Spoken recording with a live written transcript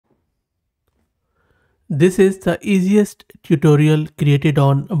This is the easiest tutorial created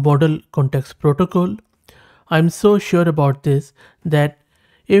on Model Context Protocol. I'm so sure about this that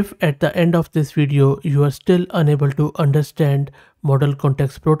if at the end of this video you are still unable to understand Model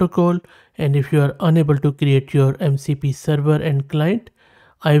Context Protocol and if you are unable to create your MCP server and client,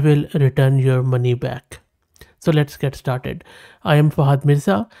 I will return your money back. So let's get started. I am Fahad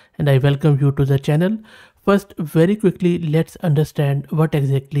Mirza and I welcome you to the channel. First, very quickly, let's understand what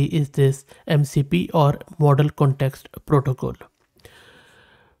exactly is this MCP or Model Context Protocol.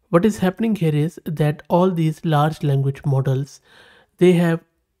 What is happening here is that all these large language models, they have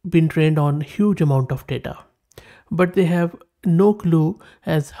been trained on huge amount of data, but they have no clue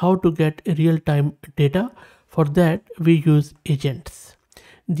as how to get real-time data. For that, we use agents.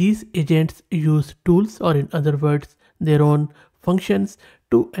 These agents use tools, or in other words, their own functions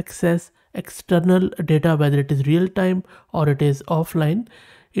to access external data, whether it is real time or it is offline.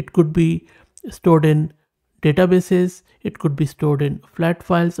 It could be stored in databases, it could be stored in flat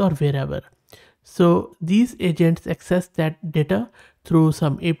files or wherever. So these agents access that data through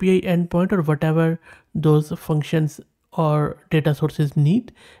some API endpoint or whatever those functions or data sources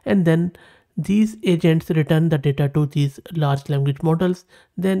need, and then these agents return the data to these large language models.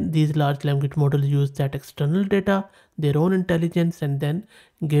 Then these large language models use that external data, their own intelligence, and then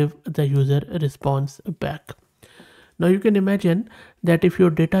give the user a response back. Now you can imagine that if your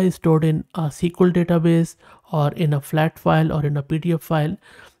data is stored in a SQL database or in a flat file or in a PDF file,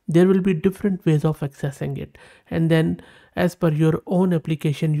 there will be different ways of accessing it. And then as per your own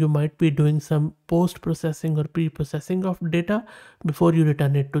application, you might be doing some post-processing or pre-processing of data before you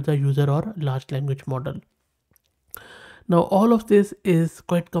return it to the user or large language model. Now all of this is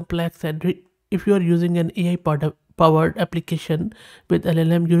quite complex, and if you are using an AI-powered application with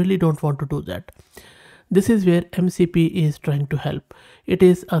LLM, you really don't want to do that. This is where MCP is trying to help. It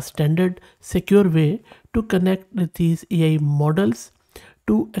is a standard, secure way to connect these AI models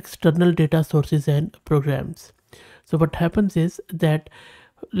to external data sources and programs. So what happens is that,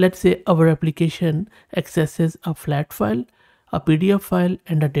 let's say our application accesses a flat file, a PDF file,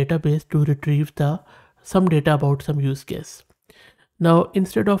 and a database to retrieve some data about some use case. Now,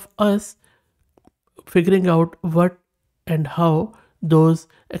 instead of us figuring out what and how those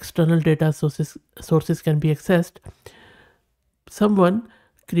external data sources can be accessed, someone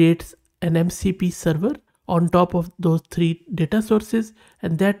creates an MCP server on top of those three data sources,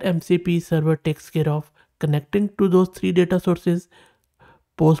 and that MCP server takes care of connecting to those three data sources,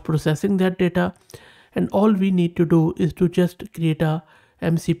 post-processing that data, and all we need to do is to just create a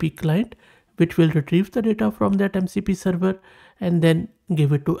MCP client which will retrieve the data from that MCP server and then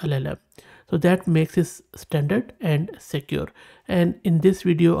give it to LLM. So that makes it standard and secure. And in this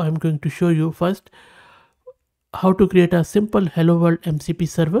video, I'm going to show you first how to create a simple Hello World MCP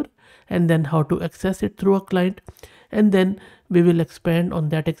server, and then how to access it through a client. And then we will expand on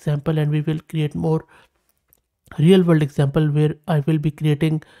that example and we will create more real world example where I will be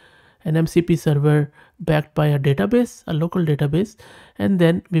creating an MCP server backed by a database, a local database, and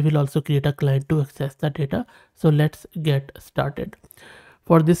then we will also create a client to access the data. So let's get started.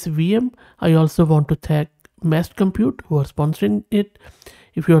 For this VM, I also want to thank Massed Compute who are sponsoring it.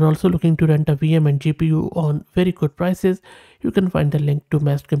 If you are also looking to rent a VM and GPU on very good prices, you can find the link to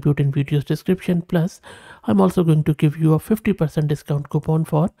Massed Compute in video's description. Plus, I'm also going to give you a 50% discount coupon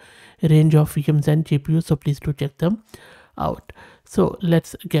for a range of VMs and GPUs, so please do check them out. So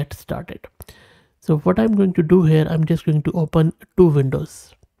let's get started. So what I'm going to do here, I'm just going to open two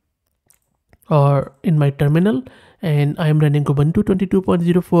windows or in my terminal, and I am running Ubuntu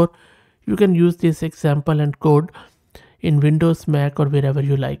 22.04. You can use this example and code in Windows, Mac, or wherever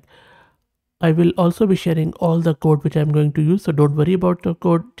you like. I will also be sharing all the code which I'm going to use, so don't worry about the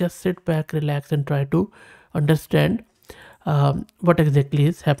code. Just sit back, relax, and try to understand what exactly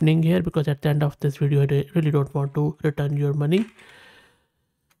is happening here, because at the end of this video, I really don't want to return your money.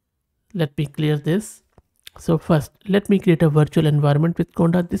 Let me clear this. So first, let me create a virtual environment with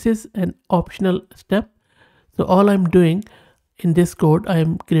Conda. This is an optional step. So all I'm doing in this code, I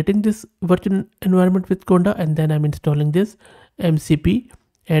am creating this virtual environment with Conda, and then I'm installing this MCP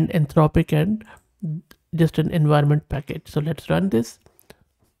and Anthropic and just an environment package. So let's run this.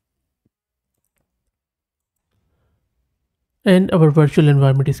 And our virtual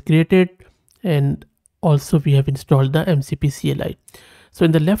environment is created, and also we have installed the MCP CLI. So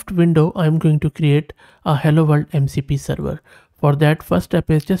in the left window, I'm going to create a Hello World MCP server. For that, first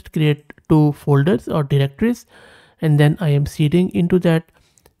step is just create two folders or directories, and then I am seeding into that.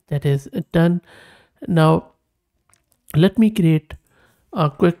 That is done. Now let me create a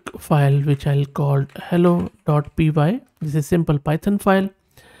quick file which I'll call hello.py. This is simple Python file,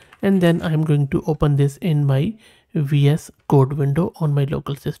 and then I'm going to open this in my VS Code window on my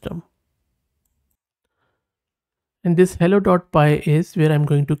local system. And this hello.py is where I'm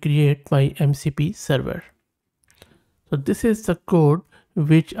going to create my MCP server. So this is the code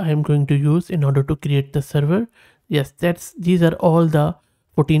which I am going to use in order to create the server. Yes, these are all the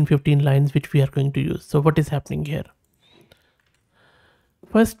 14-15 lines which we are going to use. So what is happening here?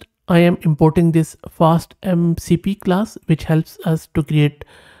 First, I am importing this fast MCP class, which helps us to create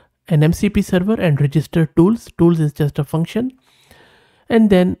an MCP server and register tools. Tools is just a function. And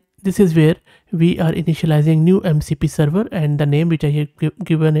then this is where we are initializing new MCP server, and the name which I have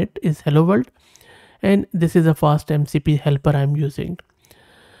given it is hello world. And this is a fast MCP helper I'm using.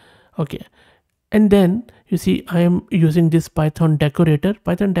 Okay. And then you see I am using this Python decorator.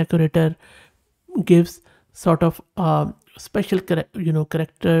 Python decorator gives sort of a special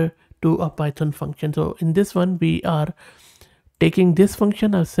character to a Python function. So in this one, we are taking this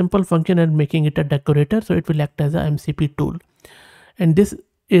function, a simple function, and making it a decorator. So it will act as a MCP tool. And this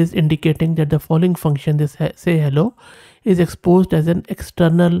is indicating that the following function, this say hello, is exposed as an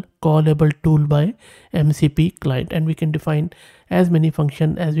external callable tool by MCP client. And we can define as many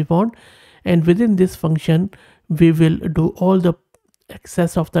functions as we want. And within this function, we will do all the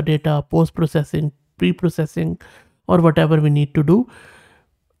access of the data, post-processing, pre-processing, or whatever we need to do.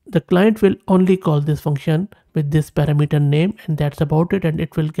 The client will only call this function with this parameter name, and that's about it. And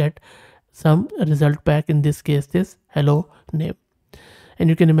it will get some result back, in this case, this hello name. And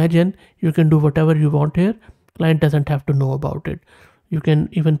you can imagine you can do whatever you want here. Client doesn't have to know about it. You can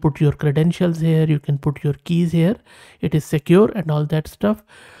even put your credentials here. You can put your keys here. It is secure and all that stuff.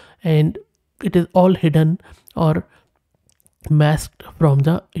 And it is all hidden or masked from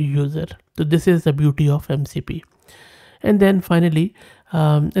the user. So this is the beauty of MCP. And then finally,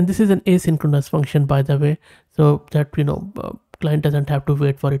 and this is an asynchronous function, by the way, so that client doesn't have to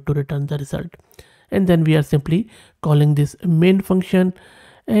wait for it to return the result. And then we are simply calling this main function,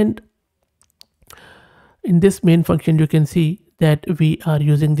 and in this main function you can see that we are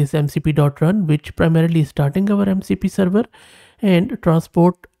using this mcp.run, which primarily is starting our MCP server, and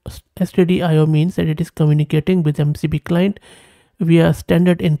transport stdio means that it is communicating with MCP client via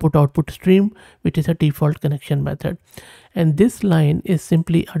standard input output stream, which is a default connection method. And this line is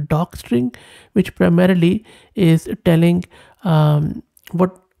simply a doc string, which primarily is telling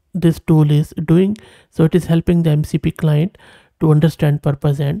what this tool is doing. So it is helping the MCP client to understand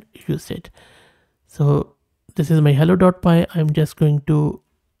purpose and usage. So this is my hello.py. I'm just going to,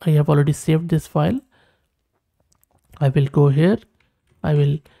 I have already saved this file. I will go here, I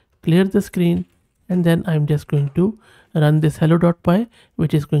will clear the screen, and then I'm just going to run this hello.py,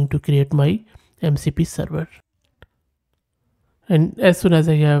 which is going to create my MCP server. And as soon as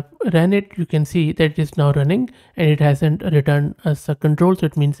I have ran it, you can see that it is now running, and it hasn't returned as a control, so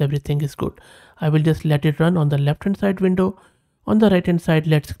it means everything is good. I will just let it run on the left hand side window. On the right hand side,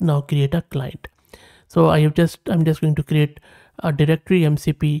 let's now create a client. So I'm just going to create a directory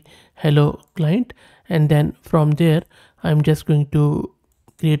MCP hello client, and then from there I'm just going to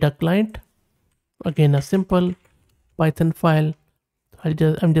create a client, again a simple Python file.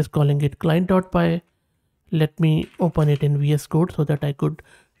 I'm just calling it client.py. Let me open it in VS Code so that I could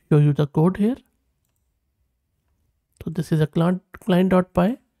show you the code here. So this is a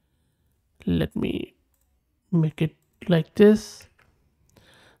client.py. Let me make it like this.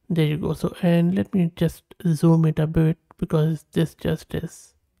 There you go. So, and let me just zoom it a bit, because this just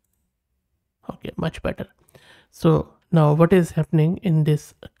is okay, much better. So now what is happening in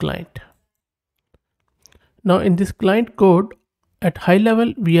this client? Now in this client code, at high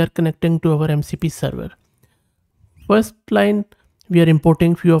level, we are connecting to our MCP server. First line, we are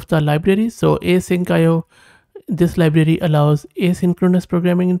importing few of the libraries. So async.io, this library allows asynchronous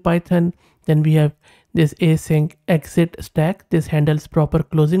programming in Python. Then we have this async exit stack. This handles proper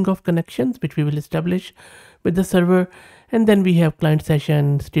closing of connections, which we will establish with the server. And then we have client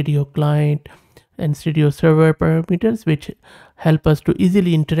session, studio client, and studio server parameters, which help us to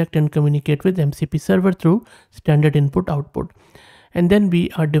easily interact and communicate with MCP server through standard input output. And then we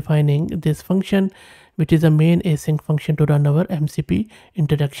are defining this function, which is a main async function to run our MCP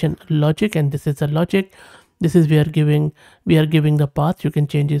interaction logic. And this is the logic. This is we are giving the path. You can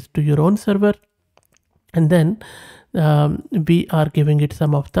change it to your own server. And then we are giving it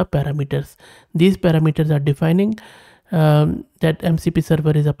some of the parameters. These parameters are defining that MCP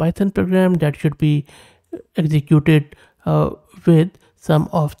server is a Python program that should be executed with some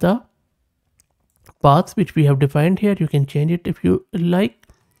of the paths which we have defined here. You can change it if you like.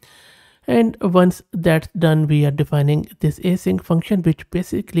 And once that's done, we are defining this async function, which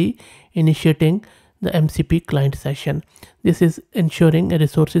basically initiating the MCP client session. This is ensuring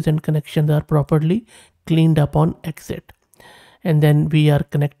resources and connections are properly cleaned up on exit. And then we are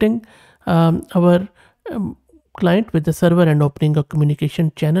connecting our client with the server and opening a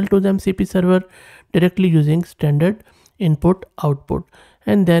communication channel to the MCP server directly using standard input output.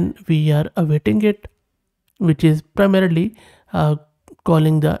 And then we are awaiting it, which is primarily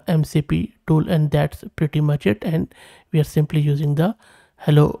calling the MCP tool, and that's pretty much it. And we are simply using the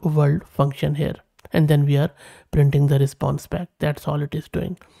hello world function here, and then we are printing the response back. That's all it is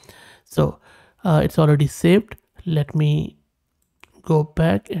doing. So it's already saved. Let me go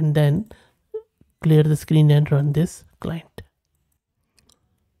back and then clear the screen and run this client.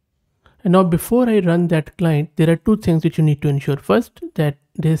 And now before I run that client, there are two things which you need to ensure. First, that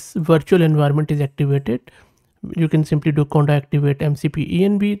this virtual environment is activated. You can simply do conda activate MCP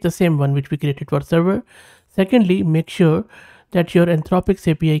env, the same one which we created for server. Secondly, make sure that your Anthropic's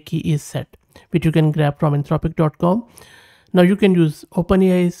API key is set, which you can grab from anthropic.com. Now you can use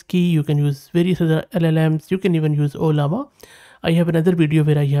OpenAI's key, you can use various other LLMs, you can even use Ollama. I have another video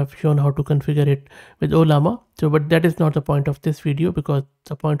where I have shown how to configure it with Ollama. So, but that is not the point of this video, because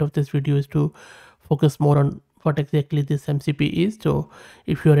the point of this video is to focus more on what exactly this MCP is. So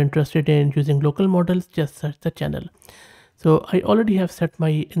if you are interested in using local models, just search the channel. So I already have set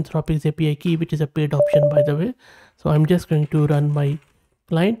my Anthropic's API key, which is a paid option, by the way. So I'm just going to run my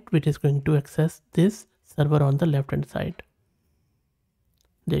client, which is going to access this server on the left hand side.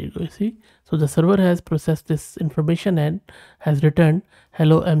 There you go, you see. So the server has processed this information and has returned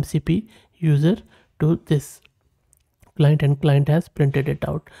hello MCP user to this client, and client has printed it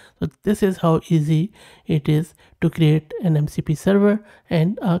out. So this is how easy it is to create an MCP server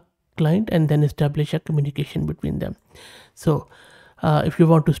and a client and then establish a communication between them. So if you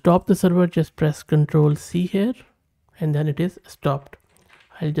want to stop the server, just press Ctrl C here and then it is stopped.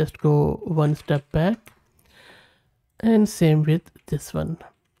 I'll just go one step back, and same with this one,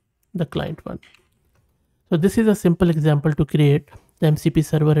 the client one. So this is a simple example to create the MCP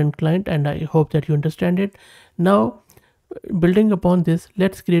server and client, and I hope that you understand it. Now, building upon this,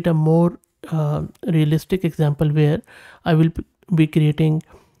 let's create a more realistic example where I will be creating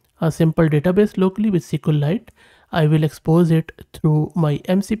a simple database locally with SQLite. I will expose it through my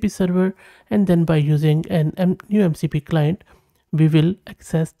MCP server, and then by using an new MCP client, we will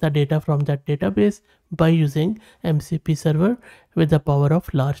access the data from that database by using MCP server with the power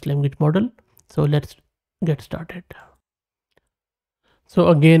of large language model. So let's get started. So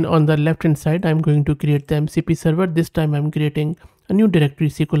again, on the left hand side, I'm going to create the MCP server. This time I'm creating a new directory,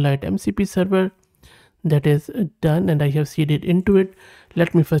 SQLite MCP server. That is done, and I have seeded into it.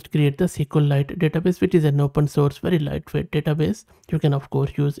 Let me first create the SQLite database, which is an open source, very lightweight database. You can of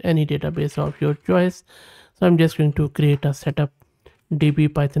course use any database of your choice. So I'm just going to create a setup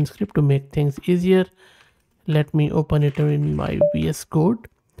DB Python script to make things easier. Let me open it in my VS Code.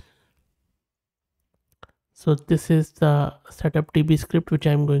 So this is the setup DB script which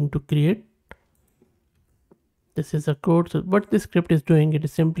I'm going to create. This is a code. So what this script is doing, it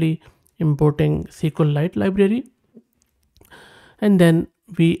is simply importing SQLite library, and then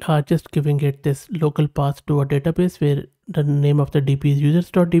we are just giving it this local path to a database where the name of the DB is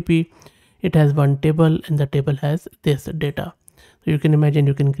users.db. It has one table, and the table has this data. So you can imagine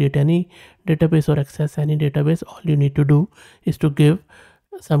you can create any database or access any database. All you need to do is to give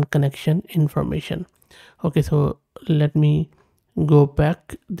some connection information. Okay, so let me go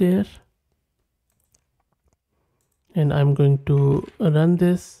back there, and I'm going to run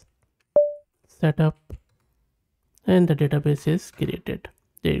this setup, and the database is created.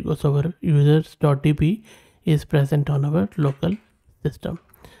 There you go. So our users.db is present on our local system.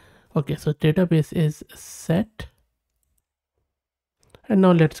 Okay, so database is set, and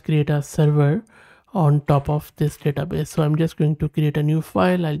now let's create a server on top of this database. So I'm just going to create a new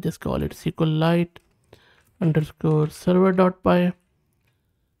file. I'll just call it SQLite _ server.py.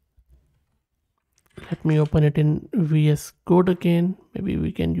 Let me open it in VS Code again. Maybe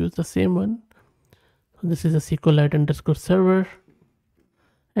we can use the same one. So this is a SQLite _ server,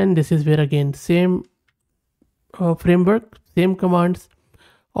 and this is where again same framework, same commands.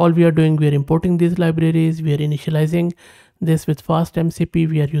 All we are doing, we are importing these libraries, we are initializing this with fast MCP.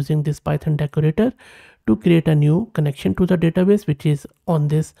 We are using this Python decorator to create a new connection to the database, which is on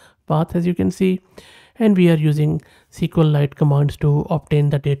this path, as you can see. And we are using SQLite commands to obtain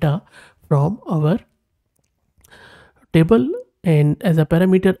the data from our table. And as a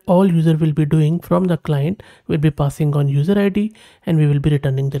parameter, all user will be doing from the client will be passing on user ID, and we will be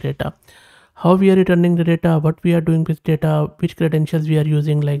returning the data. How we are returning the data, what we are doing with data, which credentials we are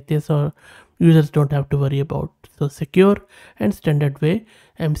using like this, or users don't have to worry about. So secure and standard way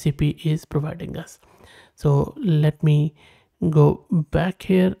MCP is providing us. So let me go back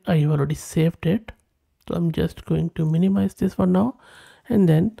here. I already saved it. So I'm just going to minimize this for now, and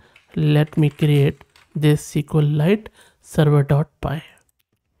then let me create this SQLite server.py.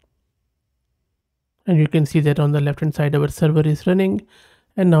 And you can see that on the left hand side our server is running.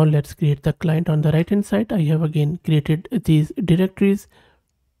 And now let's create the client on the right hand side. I have again created these directories,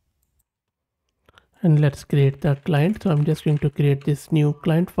 and let's create the client. So I'm just going to create this new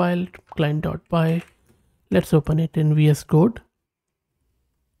client file, client.py. Let's open it in VS Code.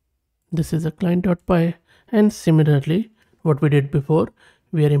 This is a client.py, and similarly what we did before,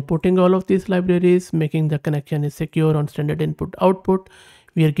 we are importing all of these libraries, making the connection is secure on standard input output.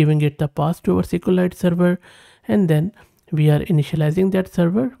 We are giving it the path to our SQLite server, and then we are initializing that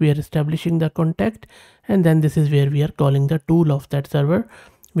server. We are establishing the contact, and then this is where we are calling the tool of that server,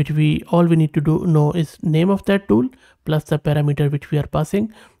 which all we need to know is name of that tool plus the parameter which we are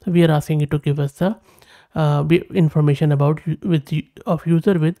passing. So we are asking it to give us the information about of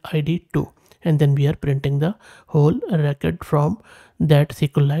user with ID 2, and then we are printing the whole record from that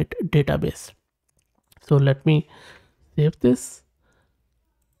SQLite database. So let me save this,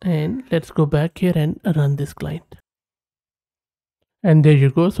 and let's go back here and run this client. And there you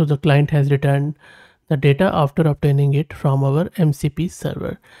go. So the client has returned the data after obtaining it from our MCP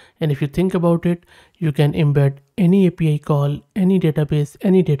server. And if you think about it, you can embed any API call, any database,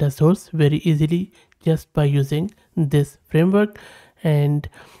 any data source very easily just by using this framework. And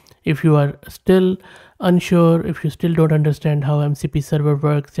if you are still unsure, if you still don't understand how MCP server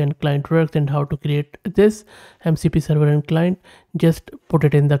works and client works and how to create this MCP server and client, just put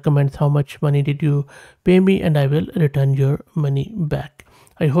it in the comments how much money did you pay me, and I will return your money back.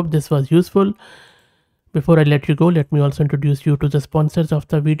 I hope this was useful. Before I let you go, let me also introduce you to the sponsors of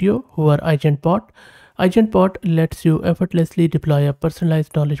the video, who are AgentBot. AgentBot lets you effortlessly deploy a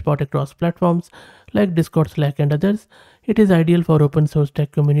personalized knowledge bot across platforms like Discord, Slack, and others. It is ideal for open source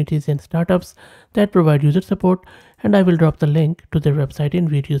tech communities and startups that provide user support, and I will drop the link to their website in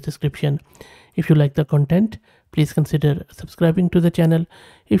video's description. If you like the content, please consider subscribing to the channel.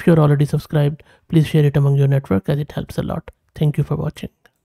 If you're already subscribed, please share it among your network as it helps a lot. Thank you for watching.